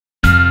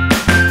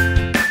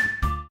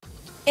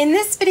In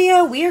this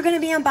video, we are going to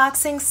be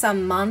unboxing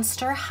some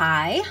Monster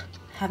High.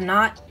 Have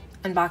not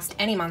unboxed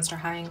any Monster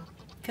High in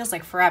feels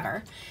like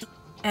forever.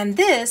 And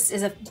this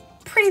is a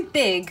pretty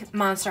big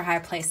Monster High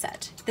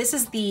playset. This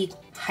is the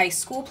high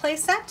school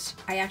playset.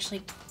 I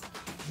actually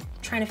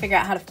trying to figure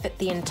out how to fit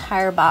the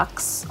entire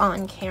box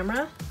on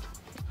camera.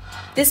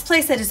 This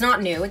playset is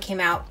not new. It came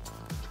out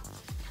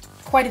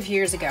quite a few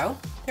years ago.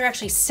 There are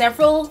actually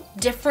several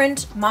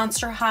different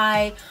Monster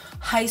High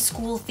high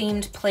school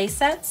themed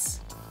playsets,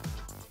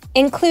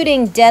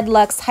 including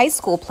Deadluxe High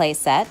School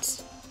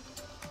Playset,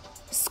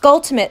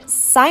 Skulltimate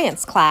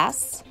Science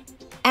Class,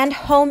 and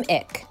Home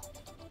Ick.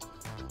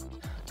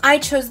 I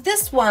chose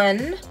this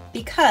one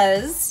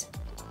because,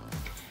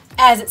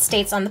 as it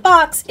states on the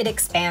box, it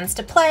expands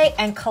to play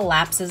and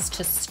collapses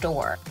to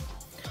store.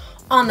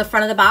 On the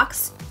front of the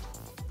box,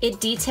 it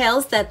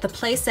details that the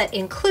playset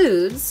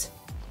includes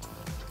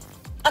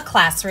a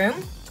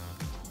classroom,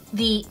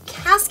 the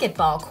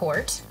basketball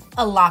court,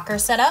 a locker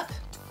setup,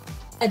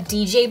 a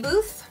DJ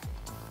booth,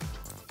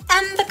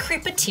 and the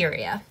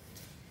creepateria.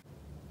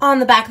 On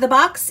the back of the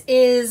box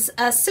is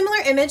a similar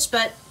image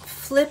but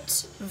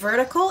flipped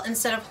vertical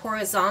instead of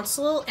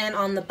horizontal, and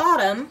on the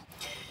bottom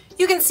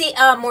you can see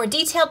a more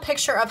detailed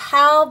picture of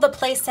how the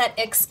playset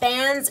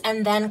expands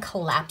and then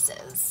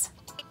collapses.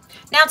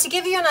 Now, to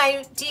give you an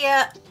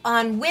idea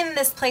on when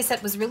this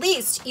playset was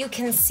released, you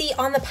can see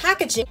on the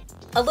packaging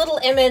a little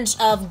image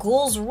of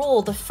Ghouls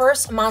Rule, the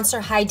first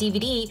Monster High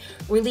DVD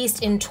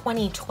released in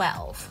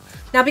 2012.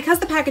 Now, because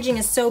the packaging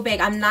is so big,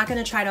 I'm not going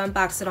to try to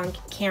unbox it on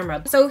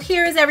camera. So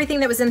here is everything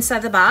that was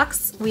inside the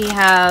box. We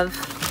have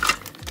 4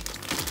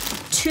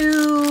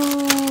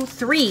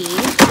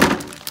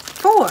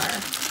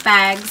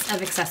 bags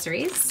of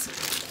accessories.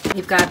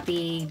 You've got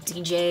the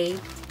DJ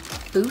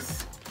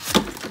booth,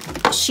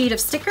 a sheet of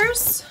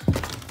stickers,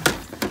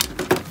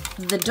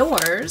 the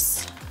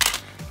doors,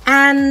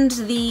 and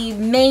the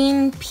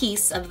main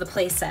piece of the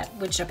playset,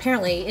 which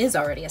apparently is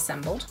already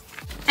assembled.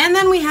 And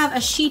then we have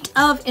a sheet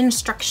of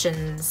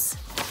instructions.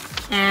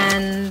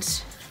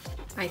 And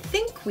I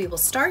think we will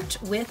start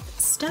with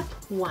step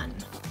 1.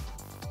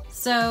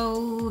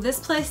 So this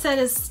playset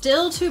is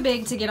still too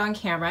big to get on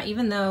camera,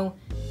 even though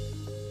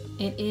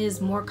it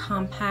is more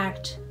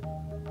compact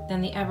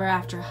than the Ever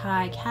After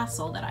High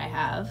castle that I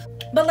have.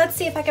 But let's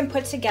see if I can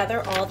put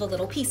together all the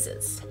little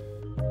pieces.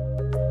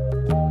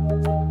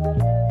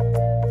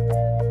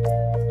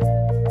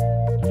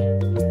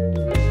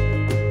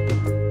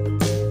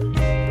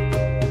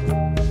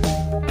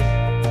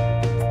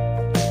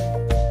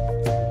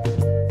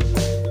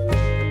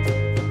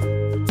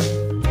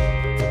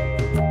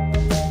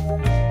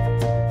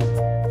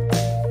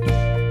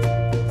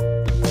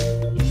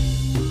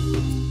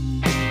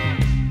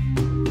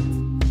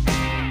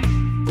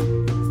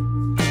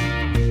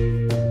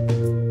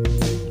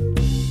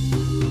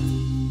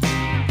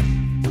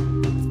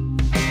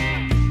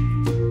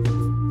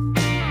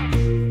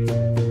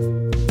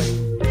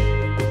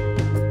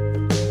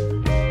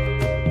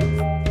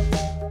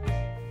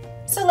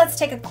 Let's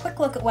take a quick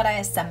look at what I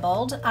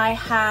assembled. I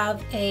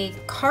have a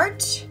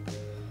cart,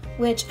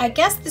 which I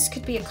guess this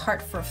could be a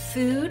cart for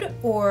food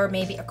or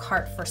maybe a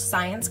cart for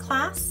science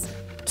class.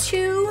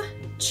 2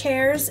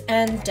 chairs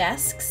and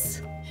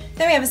desks.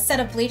 Then we have a set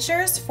of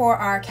bleachers for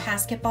our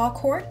basketball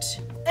court.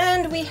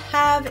 And we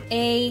have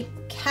a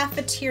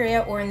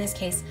cafeteria, or in this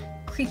case,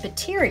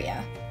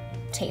 creepateria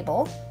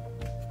table.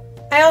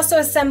 I also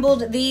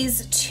assembled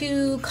these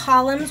 2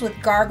 columns with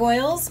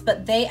gargoyles,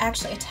 but they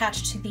actually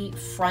attach to the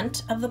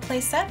front of the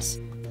playset.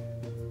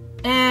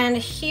 And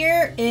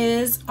here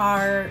is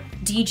our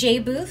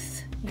DJ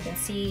booth. You can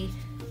see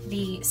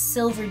the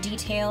silver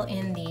detail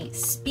in the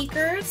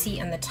speakers.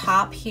 See on the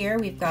top here,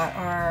 we've got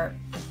our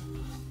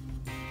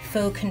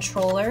faux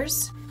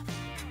controllers.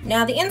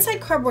 Now, the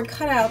inside cardboard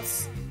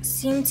cutouts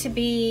seem to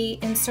be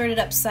inserted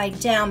upside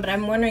down, but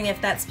I'm wondering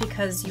if that's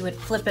because you would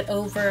flip it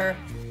over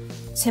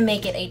to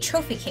make it a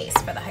trophy case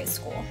for the high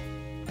school.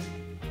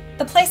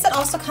 The playset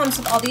also comes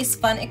with all these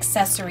fun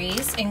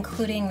accessories,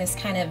 including this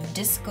kind of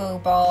disco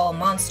ball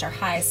Monster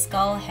High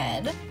skull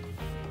head.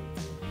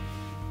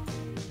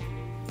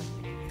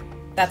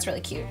 That's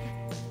really cute.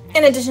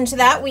 In addition to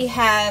that, we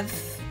have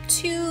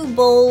 2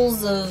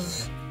 bowls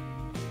of,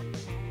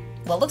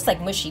 well, it looks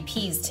like mushy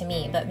peas to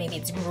me, but maybe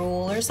it's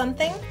gruel or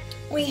something.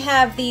 We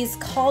have these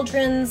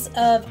cauldrons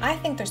of, I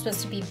think they're supposed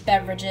to be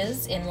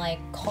beverages in like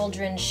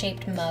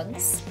cauldron-shaped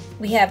mugs.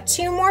 We have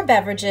 2 more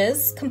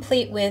beverages,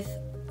 complete with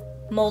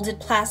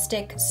molded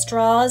plastic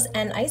straws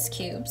and ice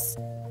cubes.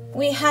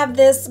 We have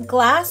this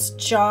glass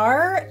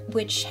jar,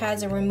 which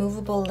has a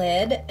removable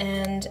lid,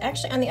 and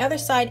actually on the other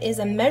side is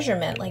a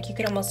measurement. Like, you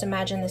could almost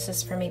imagine this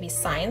is for maybe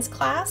science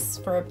class,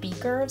 for a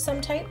beaker of some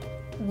type.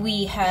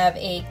 We have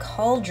a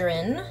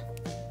cauldron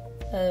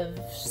of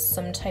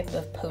some type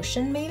of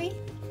potion, maybe.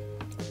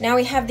 Now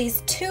we have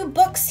these 2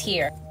 books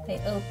here. They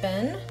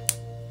open,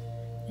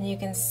 and you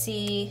can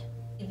see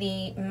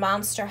the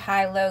Monster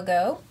High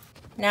logo.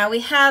 Now we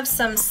have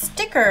some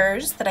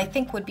stickers that I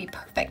think would be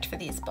perfect for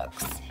these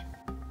books.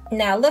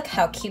 Now look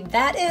how cute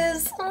that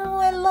is. Oh,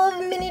 I love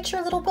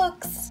miniature little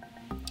books.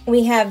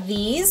 We have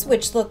these,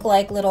 which look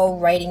like little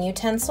writing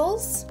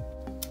utensils.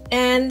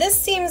 And this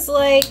seems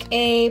like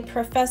a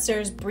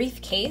professor's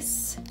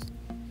briefcase.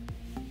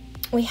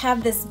 We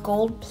have this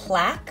gold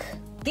plaque.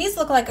 These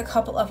look like a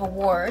couple of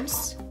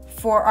awards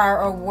for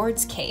our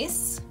awards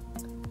case.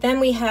 Then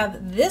we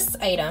have this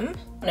item.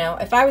 Now,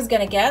 if I was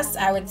gonna guess,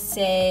 I would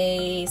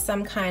say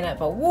some kind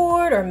of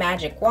award or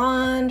magic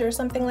wand or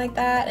something like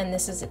that, and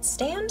this is its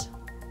stand.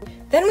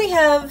 Then we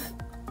have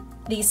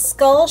these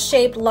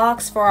skull-shaped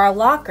locks for our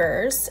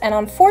lockers, and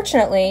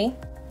unfortunately,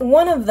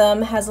 one of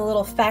them has a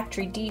little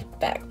factory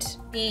defect.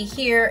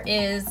 Here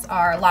is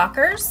our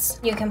lockers.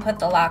 You can put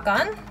the lock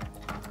on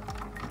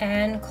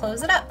and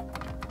close it up.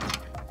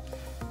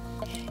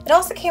 It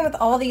also came with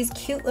all these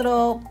cute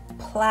little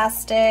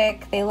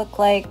plastic, they look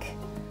like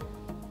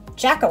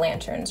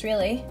jack-o'-lanterns,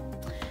 really.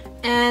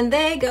 And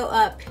they go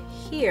up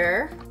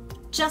here,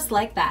 just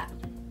like that.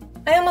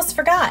 I almost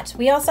forgot,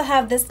 we also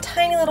have this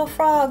tiny little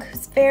frog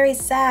who's very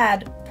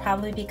sad,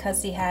 probably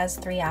because he has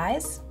 3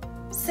 eyes.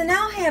 So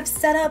now I have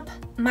set up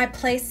my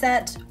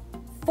playset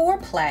for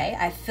play.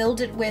 I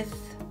filled it with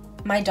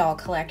my doll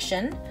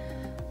collection.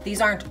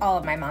 These aren't all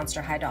of my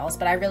Monster High dolls,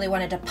 but I really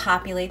wanted to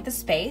populate the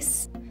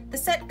space. The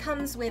set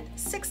comes with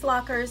 6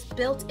 lockers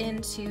built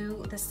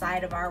into the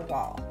side of our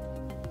wall.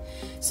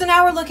 So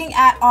now we're looking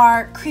at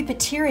our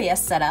creepateria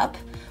setup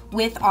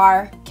with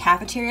our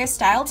cafeteria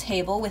style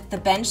table with the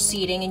bench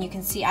seating, and you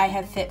can see I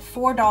have fit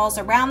 4 dolls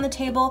around the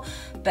table,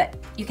 but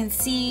you can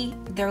see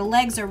their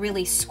legs are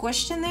really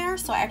squished in there,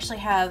 so I actually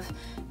have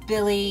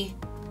Billy,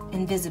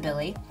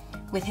 Invisibility,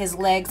 with his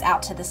legs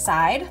out to the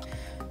side.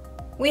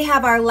 We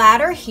have our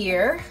ladder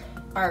here,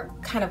 our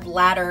kind of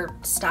ladder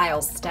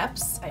style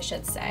steps, I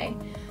should say,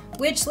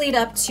 which lead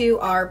up to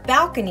our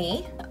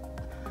balcony.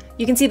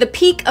 You can see the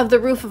peak of the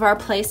roof of our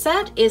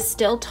playset is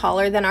still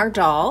taller than our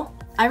doll.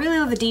 I really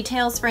love the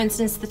details, for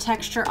instance, the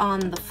texture on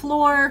the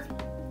floor.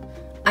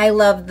 I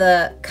love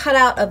the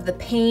cutout of the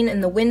pane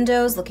in the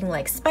windows looking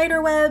like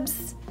spider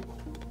webs.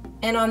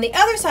 And on the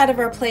other side of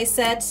our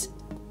playset,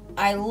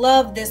 I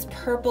love this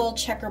purple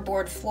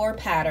checkerboard floor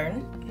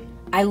pattern.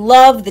 I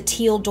love the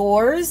teal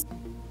doors.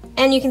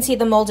 And you can see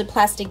the molded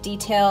plastic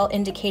detail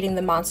indicating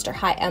the Monster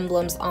High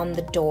emblems on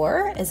the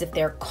door as if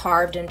they're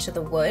carved into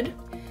the wood.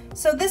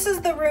 So this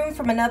is the room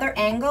from another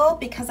angle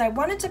because I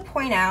wanted to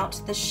point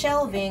out the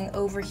shelving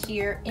over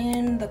here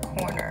in the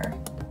corner.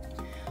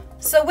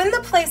 So when the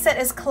playset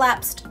is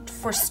collapsed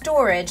for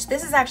storage,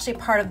 this is actually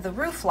part of the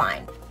roof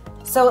line.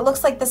 So it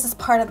looks like this is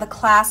part of the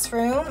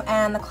classroom,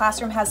 and the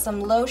classroom has some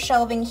low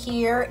shelving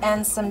here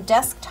and some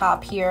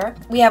desktop here.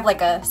 We have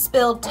like a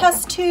spilled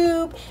test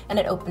tube and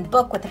an open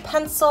book with a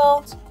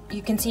pencil.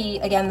 You can see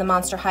again the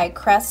Monster High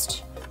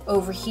crest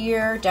over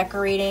here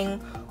decorating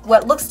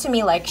what looks to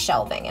me like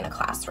shelving in a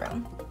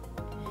classroom.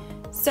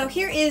 So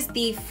here is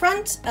the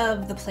front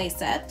of the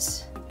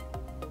playset.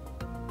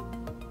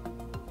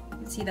 You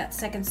can see that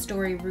 2nd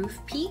story roof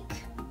peak.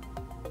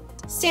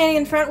 Standing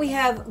in front we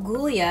have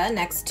Ghoulia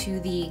next to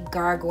the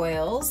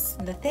gargoyles.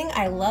 The thing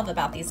I love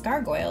about these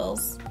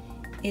gargoyles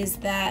is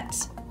that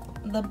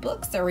the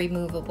books are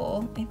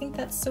removable. I think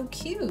that's so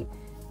cute.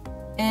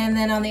 And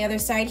then on the other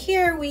side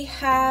here we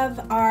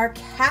have our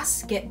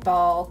casket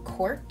ball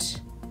court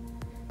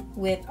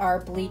with our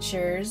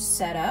bleachers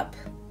set up.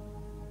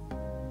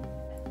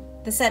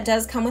 The set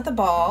does come with a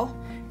ball.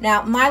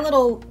 Now my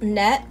little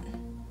net,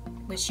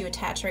 which you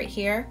attach right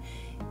here,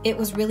 it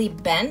was really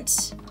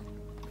bent,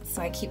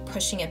 so I keep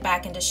pushing it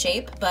back into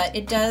shape, but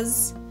it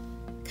does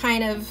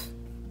kind of,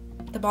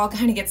 the ball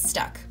kind of gets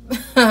stuck.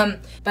 But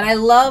I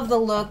love the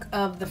look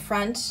of the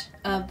front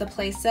of the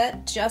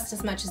playset just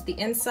as much as the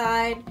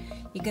inside.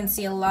 You can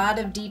see a lot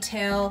of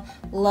detail.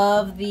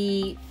 Love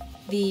the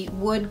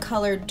wood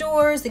colored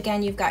doors.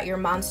 Again, you've got your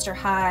Monster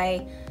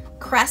High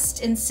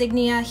crest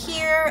insignia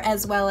here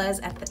as well as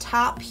at the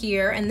top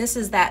here, and this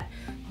is that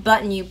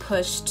button you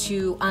push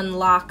to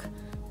unlock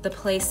the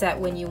playset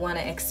when you want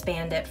to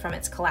expand it from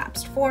its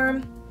collapsed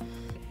form.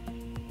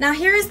 Now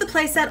here is the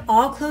playset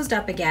all closed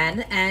up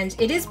again, and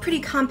it is pretty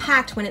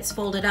compact when it's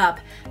folded up.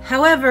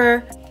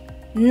 However,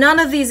 none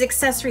of these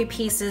accessory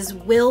pieces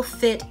will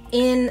fit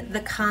in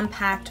the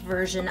compact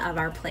version of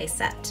our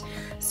playset.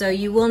 So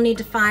you will need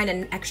to find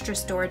an extra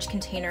storage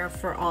container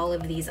for all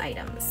of these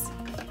items.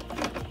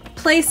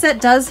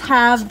 Playset does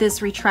have this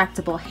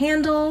retractable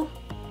handle,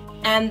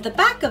 and the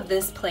back of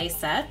this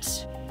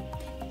playset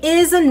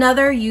is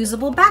another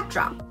usable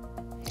backdrop.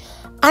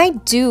 I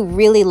do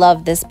really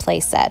love this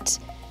playset,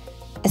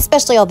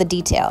 especially all the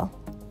detail.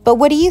 But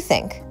what do you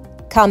think?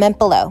 Comment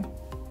below.